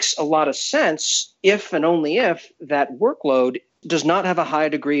 That makes a lot of sense if and only if that workload does not have a high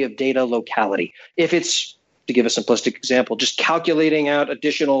degree of data locality. If it's, to give a simplistic example, just calculating out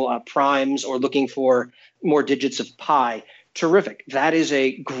additional primes or looking for more digits of pi, terrific. That is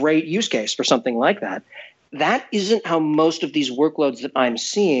a great use case for something like that. That isn't how most of these workloads that I'm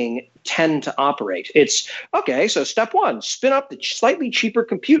seeing tend to operate. It's, okay, so step one, spin up the slightly cheaper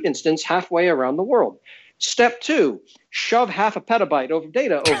compute instance halfway around the world. Step two, shove half a petabyte of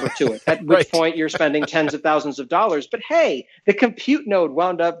data over to it, at which point you're spending tens of thousands of dollars. But hey, the compute node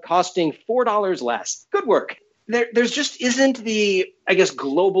wound up costing $4 less. Good work. There's just isn't the,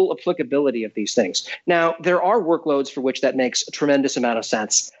 global applicability of these things. Now, there are workloads for which that makes a tremendous amount of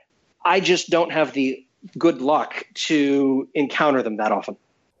sense. I just don't have the good luck to encounter them that often.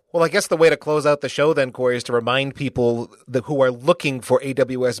 Well, I guess the way to close out the show then, Corey, is to remind people who are looking for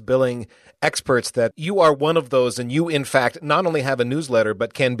AWS billing experts that you are one of those, and you, in fact, not only have a newsletter,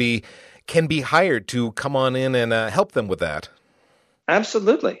 but can be hired to come on in and help them with that.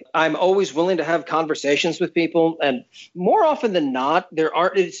 Absolutely. I'm always willing to have conversations with people, and more often than not,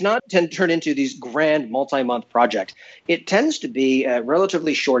 it's not turn into these grand multi-month project. It tends to be a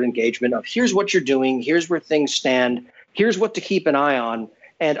relatively short engagement of here's what you're doing, here's where things stand, here's what to keep an eye on,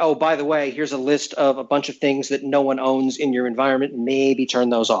 and by the way, here's a list of a bunch of things that no one owns in your environment, maybe turn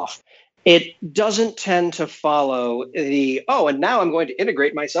those off. It doesn't tend to follow and now I'm going to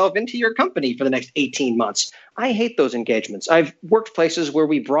integrate myself into your company for the next 18 months. I hate those engagements. I've worked places where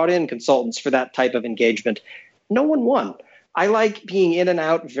we brought in consultants for that type of engagement. No one won. I like being in and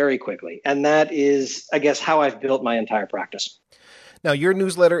out very quickly. And that is, how I've built my entire practice. Now, your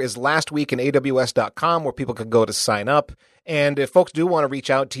newsletter is lastweekinaws.com, where people can go to sign up. And if folks do want to reach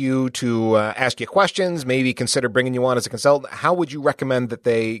out to you to ask you questions, maybe consider bringing you on as a consultant, how would you recommend that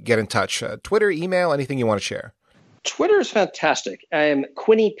they get in touch? Twitter, email, anything you want to share? Twitter is fantastic. I am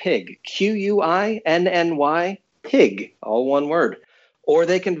Quinny Pig, Quinny Pig, all one word. Or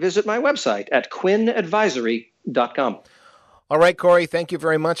they can visit my website at quinadvisory.com. All right, Corey, thank you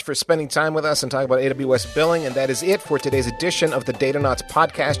very much for spending time with us and talking about AWS billing. And that is it for today's edition of the Datanauts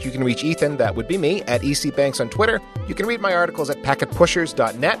podcast. You can reach Ethan, that would be me, at ECBanks on Twitter. You can read my articles at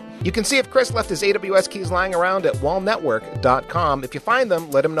packetpushers.net. You can see if Chris left his AWS keys lying around at wallnetwork.com. If you find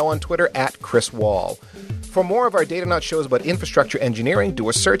them, let him know on Twitter at Chris Wall. For more of our Datanauts shows about infrastructure engineering, do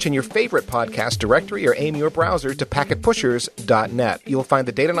a search in your favorite podcast directory or aim your browser to packetpushers.net. You'll find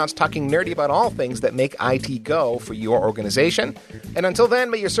the Datanauts talking nerdy about all things that make IT go for your organization. And until then,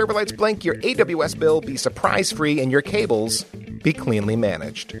 may your server lights blink, your AWS bill be surprise-free, and your cables be cleanly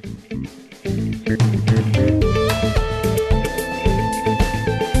managed.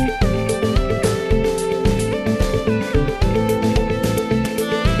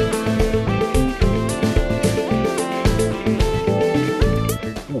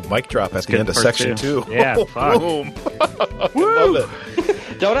 Mic drop at the end of section 2. Yeah, fuck. Boom. Love it.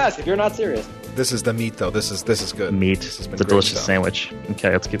 Don't ask if you're not serious. This is the meat, though. This is good. Meat. This has been It's a great delicious stuff. sandwich. Okay,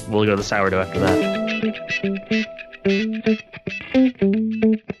 we'll go to the sourdough after that.